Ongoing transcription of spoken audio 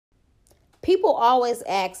People always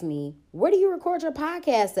ask me, where do you record your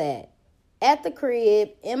podcast at? At the crib,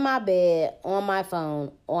 in my bed, on my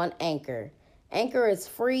phone, on Anchor. Anchor is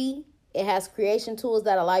free. It has creation tools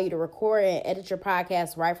that allow you to record and edit your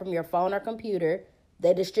podcast right from your phone or computer.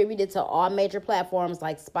 They distribute it to all major platforms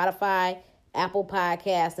like Spotify, Apple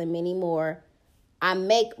Podcasts, and many more. I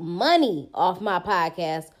make money off my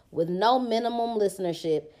podcast with no minimum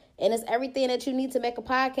listenership. And it's everything that you need to make a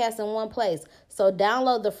podcast in one place. So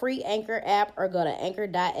download the free Anchor app or go to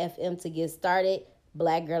anchor.fm to get started.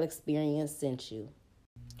 Black Girl Experience sent you.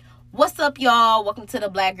 What's up, y'all? Welcome to the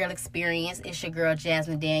Black Girl Experience. It's your girl,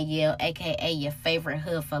 Jasmine Danielle, a.k.a. your favorite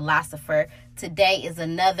hood philosopher. Today is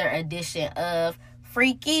another edition of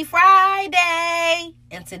Freaky Friday.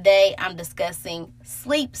 And today I'm discussing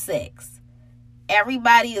sleep sex.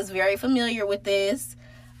 Everybody is very familiar with this.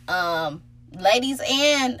 Ladies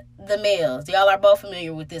and the males, y'all are both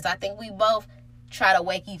familiar with this. I think we both try to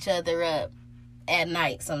wake each other up at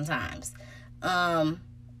night sometimes. I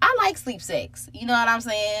like sleep sex, you know what I'm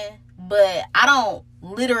saying? But I don't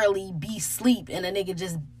literally be sleep and a nigga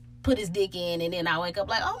just put his dick in and then I wake up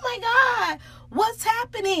like, oh my God, what's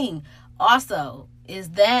happening? Also, is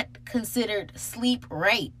that considered sleep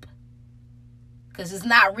rape? Because it's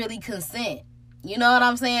not really consent. You know what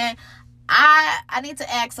I'm saying? I need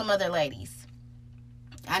to ask some other ladies.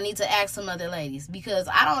 Because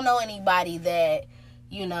I don't know anybody that,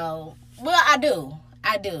 well, I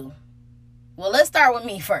do. Well, let's start with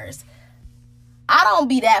me first. I don't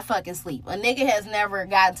be that fucking sleep. A nigga has never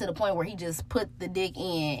gotten to the point where he just put the dick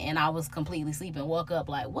in and I was completely sleeping, woke up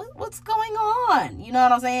like, what's going on? You know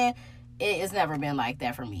what I'm saying? It's never been like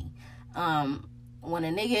that for me. When a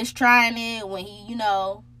nigga is trying it, when he,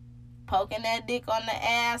 poking that dick on the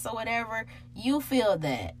ass or whatever, you feel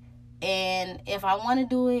that. And if I want to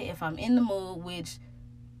do it, if I'm in the mood, which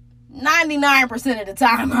 99% of the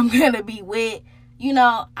time I'm going to be wet,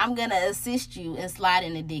 I'm going to assist you in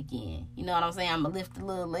sliding the dick in. You know what I'm saying? I'm going to lift the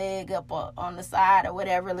little leg up on the side or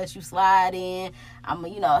whatever, let you slide in. I'm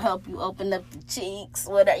going to, help you open up the cheeks,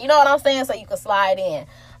 whatever. You know what I'm saying? So you can slide in.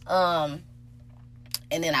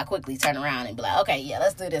 And then I quickly turn around and be like, okay, yeah,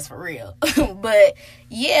 let's do this for real. But,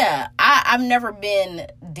 yeah, I've never been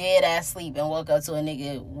dead ass sleep and woke up to a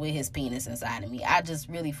nigga with his penis inside of me. I just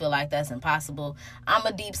really feel like that's impossible. I'm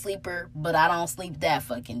a deep sleeper, but I don't sleep that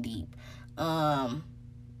fucking deep. And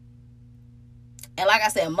like I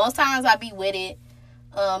said, most times I be with it.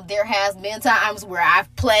 There has been times where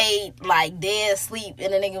I've played, like, dead sleep,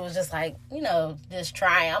 and the nigga was just like, just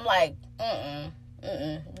trying. I'm like,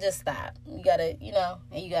 just stop. You gotta,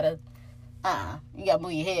 and you gotta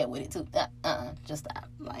move your head with it too. Just stop.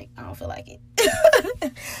 Like, I don't feel like it.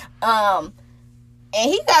 And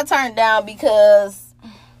he got turned down because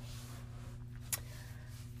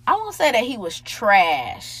I won't say that he was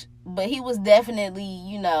trash, but he was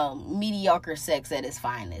definitely, mediocre sex at its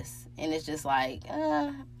finest. And it's just like,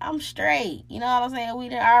 I'm straight. You know what I'm saying?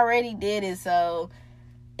 We already did it, so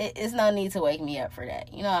it's no need to wake me up for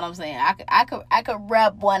that. You know what I'm saying? I could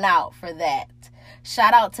rep one out for that.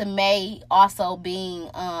 Shout out to May also being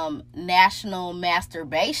National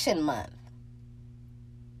Masturbation Month.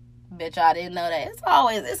 Bet y'all didn't know that.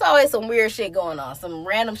 It's always some weird shit going on. Some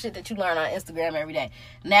random shit that you learn on Instagram every day.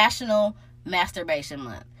 National Masturbation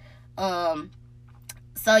Month.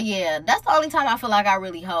 So yeah, that's the only time I feel like I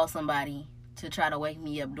really hold somebody to try to wake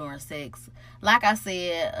me up during sex. Like I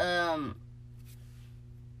said,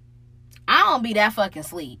 I don't be that fucking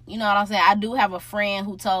sleep. You know what I'm saying? I do have a friend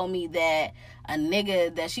who told me that a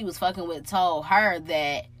nigga that she was fucking with told her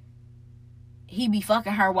that he be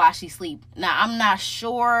fucking her while she sleep. Now, I'm not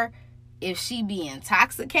sure if she be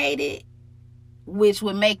intoxicated, which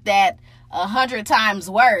would make that 100 times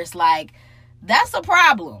worse. Like, that's a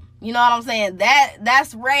problem. You know what I'm saying?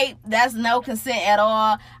 That's rape. That's no consent at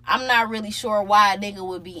all. I'm not really sure why a nigga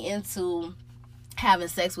would be into having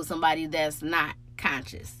sex with somebody that's not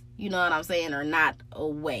conscious. You know what I'm saying? Or not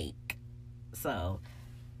awake. So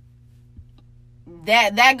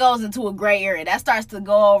that goes into a gray area. That starts to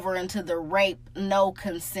go over into the rape, no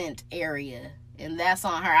consent area. And that's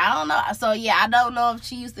on her. I don't know. So yeah, I don't know if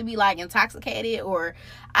she used to be like intoxicated, or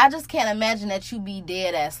I just can't imagine that you be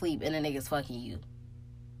dead at sleep and the nigga's fucking you.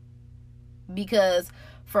 Because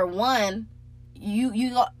for one,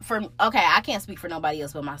 I can't speak for nobody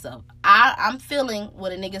else but myself. I'm feeling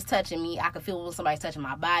when a nigga's touching me. I can feel when somebody's touching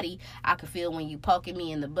my body. I can feel when you poking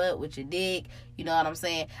me in the butt with your dick. You know what I'm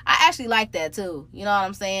saying? I actually like that too. You know what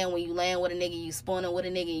I'm saying? When you laying with a nigga, you spooning with a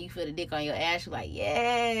nigga, and you feel the dick on your ass, you're like,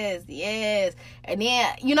 yes. And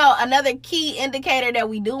then, another key indicator that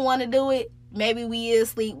we do want to do it, maybe we is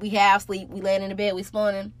sleep, we have sleep, we laying in the bed, we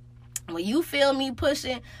spooning. When you feel me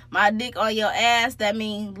pushing my dick on your ass, that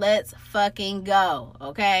means let's fucking go,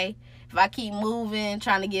 okay? If I keep moving,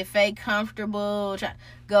 trying to get fake comfortable,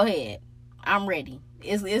 go ahead. I'm ready.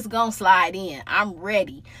 It's gonna slide in. I'm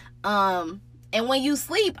ready. And when you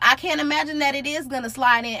sleep, I can't imagine that it is gonna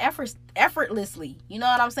slide in effortlessly. You know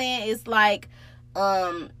what I'm saying? It's like,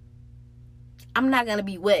 I'm not gonna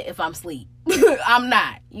be wet if I'm asleep. I'm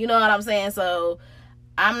not. You know what I'm saying? So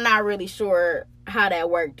I'm not really sure how that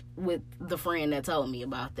worked with the friend that told me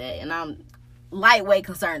about that, and I'm lightweight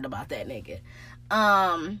concerned about that nigga.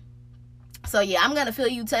 So yeah, I'm gonna feel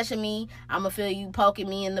you touching me. I'm gonna feel you poking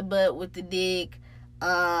me in the butt with the dick.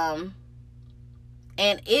 And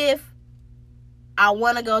if I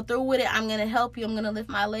want to go through with it, I'm gonna help you. I'm gonna lift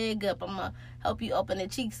my leg up. I'm gonna help you open the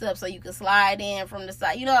cheeks up so you can slide in from the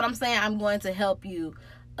side. You know what I'm saying? I'm going to help you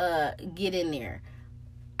get in there.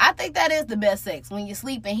 I think that is the best sex, when you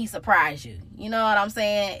sleep and he surprise you. You know what I'm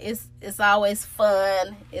saying? It's always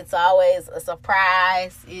fun. It's always a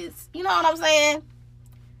surprise. It's, you know what I'm saying?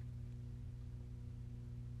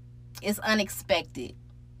 It's unexpected,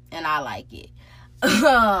 and I like it.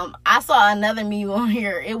 I saw another meme on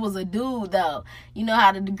here. It was a dude, though. You know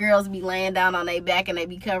how the girls be laying down on their back and they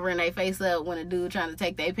be covering their face up when a dude trying to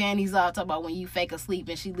take their panties off. Talk about when you fake asleep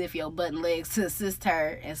and she lift your butt and legs to assist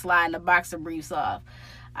her and slide the boxer briefs off.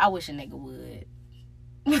 I wish a nigga would.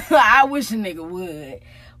 I wish a nigga would.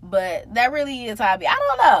 But that really is hobby. I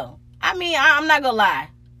don't know. I mean, I'm not gonna lie.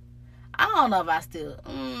 I don't know if I still...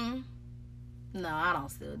 No, I don't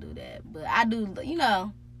still do that. But I do, you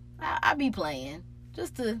know, I be playing.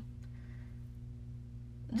 Just to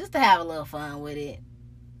have a little fun with it.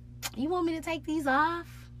 You want me to take these off?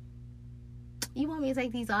 You want me to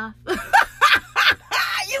take these off? You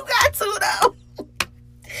got to, though.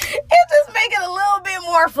 It just make it a little bit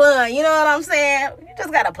more fun. You know what I'm saying? You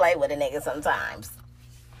just gotta play with a nigga sometimes.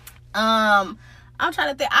 I'm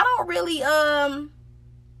trying to think. I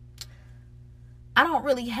don't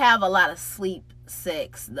really have a lot of sleep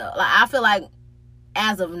sex, though. Like, I feel like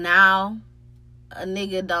as of now, a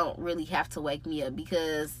nigga don't really have to wake me up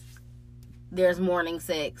because there's morning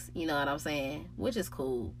sex, you know what I'm saying? Which is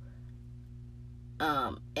cool.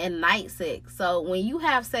 And night sex. So when you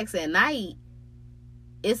have sex at night,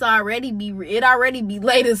 it already be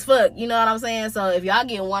late as fuck, you know what I'm saying? So if y'all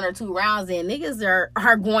get 1 or 2 rounds in, niggas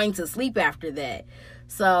are going to sleep after that.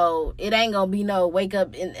 So it ain't gonna be no wake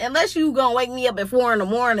up, unless you gonna wake me up at 4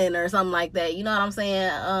 a.m. or something like that. You know what I'm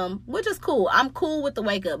saying? Which is cool. I'm cool with the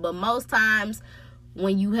wake up, but most times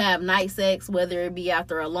when you have night sex, whether it be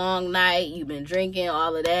after a long night, you've been drinking,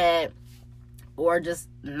 all of that, or just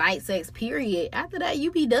night sex period, after that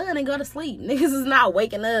you be done and go to sleep. Niggas is not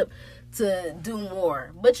waking up to do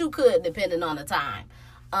more, but you could, depending on the time.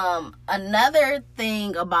 Another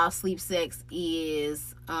thing about sleep sex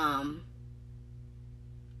is, and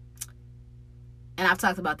I've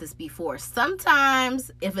talked about this before,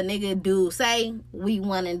 sometimes if a nigga do, say we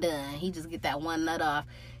one and done, he just get that one nut off,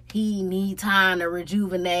 he need time to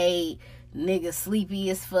rejuvenate, nigga sleepy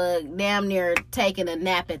as fuck, damn near taking a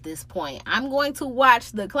nap at this point, I'm going to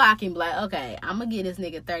watch the clock and be like, okay, I'm gonna give this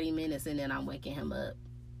nigga 30 minutes and then I'm waking him up.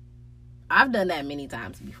 I've done that many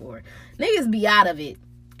times before. Niggas be out of it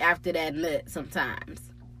after that nut sometimes.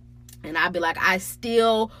 And I be like, I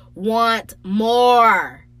still want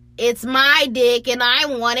more. It's my dick and I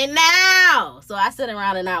want it now. So I sit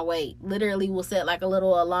around and I wait. Literally will set like a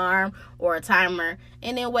little alarm or a timer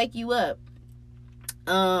and then wake you up.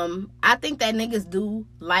 I think that niggas do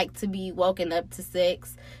like to be woken up to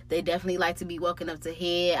sex. They definitely like to be woken up to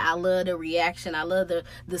head. I love the reaction. I love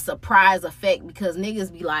the surprise effect, because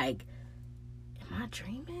niggas be like, am I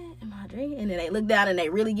dreaming? And then they look down and they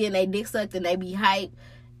really getting their dick sucked and they be hyped.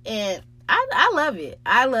 And I love it.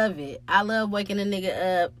 I love waking a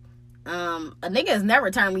nigga up. A nigga has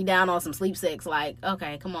never turned me down on some sleep sex. Like,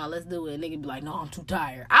 okay, come on, let's do it. Nigga be like, no, I'm too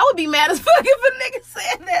tired. I would be mad as fuck if a nigga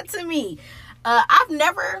said that to me. I've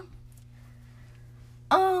never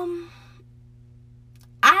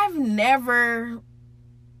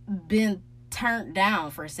been turned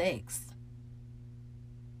down for sex.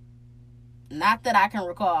 Not that I can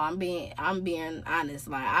recall. I'm being honest.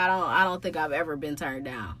 Like, I don't think I've ever been turned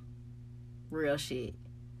down. Real shit.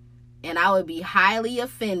 And I would be highly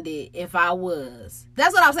offended if I was.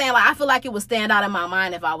 That's what I'm saying. Like, I feel like it would stand out in my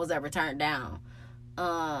mind if I was ever turned down.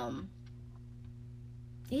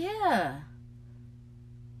 Yeah.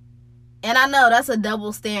 And I know that's a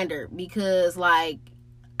double standard, because, like,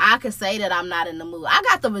 I could say that I'm not in the mood. I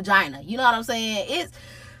got the vagina. You know what I'm saying? It's...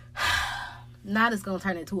 Not it's gonna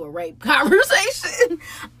turn into a rape conversation.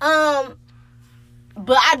 But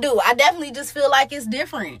I do. I definitely just feel like it's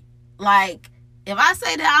different. Like, If I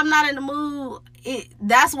say that I'm not in the mood,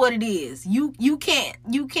 that's what it is. You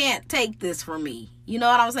can't take this from me. You know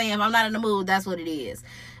what I'm saying? If I'm not in the mood, that's what it is.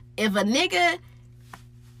 If a nigga,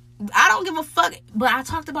 I don't give a fuck. But I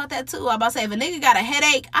talked about that too. I'm about to say, if a nigga got a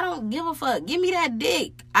headache, I don't give a fuck. Give me that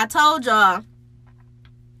dick. I told y'all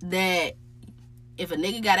that if a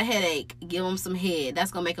nigga got a headache, give him some head.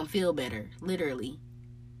 That's gonna make him feel better, literally.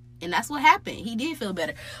 And that's what happened. He did feel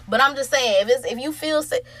better. But I'm just saying, if you feel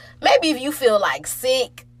sick, maybe if you feel like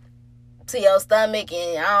sick to your stomach,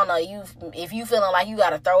 and I don't know, if you feeling like you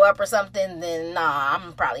gotta throw up or something, then nah,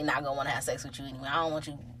 I'm probably not gonna want to have sex with you anyway. I don't want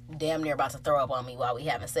you damn near about to throw up on me while we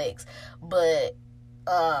having sex. But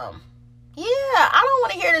yeah, I don't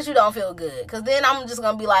want to hear that you don't feel good, because then I'm just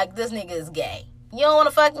gonna be like, this nigga is gay. You don't want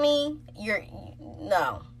to fuck me?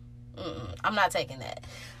 No. I'm not taking that.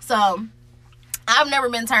 So I've never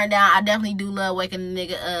been turned down. I definitely do love waking a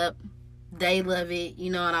nigga up. They love it.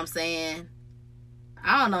 You know what I'm saying?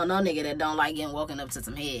 I don't know no nigga that don't like getting woken up to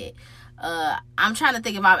some head. I'm trying to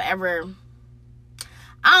think if I've ever...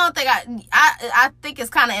 I don't think I think it's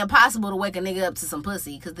kind of impossible to wake a nigga up to some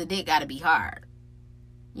pussy, because the dick gotta be hard.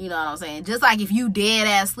 You know what I'm saying? Just like if you dead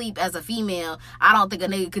ass sleep as a female, I don't think a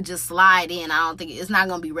nigga could just slide in. I don't think it's not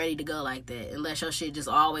gonna be ready to go like that unless your shit just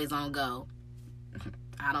always on go.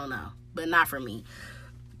 I don't know, but not for me.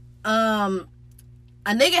 A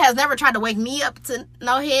nigga has never tried to wake me up to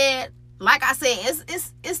no head. Like I said,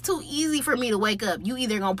 it's too easy for me to wake up. You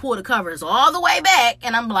either gonna pull the covers all the way back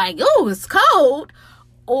and I'm like, ooh, it's cold,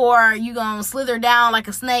 or you gonna slither down like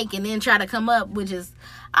a snake and then try to come up, which is,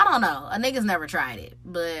 I don't know. A nigga's never tried it,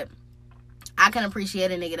 but I can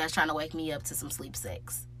appreciate a nigga that's trying to wake me up to some sleep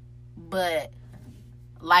sex. But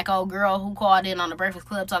like old girl who called in on the Breakfast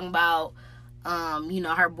Club talking about,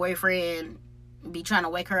 her boyfriend be trying to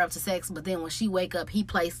wake her up to sex, but then when she wake up, he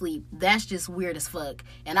play sleep. That's just weird as fuck.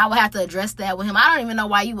 And I would have to address that with him. I don't even know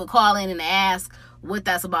why you would call in and ask what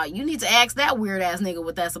that's about. You need to ask that weird ass nigga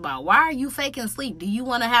what that's about. Why are you faking sleep? Do you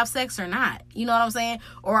want to have sex or not? You know what I'm saying?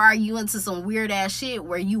 Or are you into some weird ass shit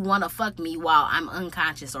where you want to fuck me while I'm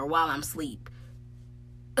unconscious or while I'm asleep?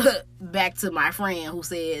 Back to my friend who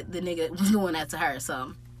said the nigga was doing that to her.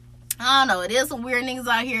 So I don't know. It is some weird niggas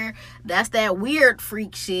out here. That's that weird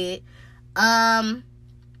freak shit. What am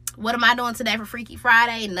I doing today for Freaky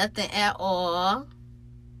Friday? Nothing at all.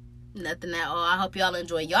 I hope y'all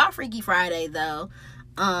enjoy y'all Freaky Friday though.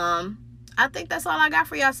 I think that's all I got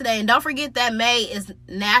for y'all today. And don't forget that May is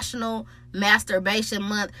National Masturbation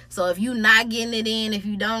Month. So if you not getting it in, if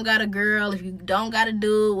you don't got a girl, if you don't got a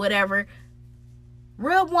dude, whatever,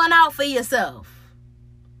 rub one out for yourself.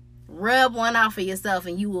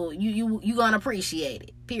 And you gonna appreciate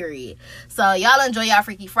it. Period. So y'all enjoy y'all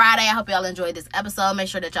Freaky Friday. I hope y'all enjoyed this episode. Make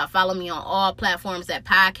sure that y'all follow me on all platforms at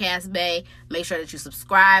Podcast Bay. Make sure that you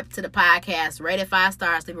subscribe to the podcast, rate it 5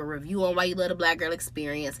 stars, leave a review on Why You Love the Black Girl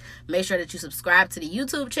Experience. Make sure that you subscribe to the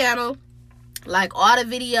YouTube channel, like all the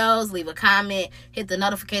videos, leave a comment, hit the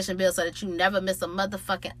notification bell so that you never miss a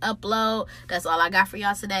motherfucking upload. That's all I got for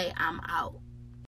y'all today. I'm out.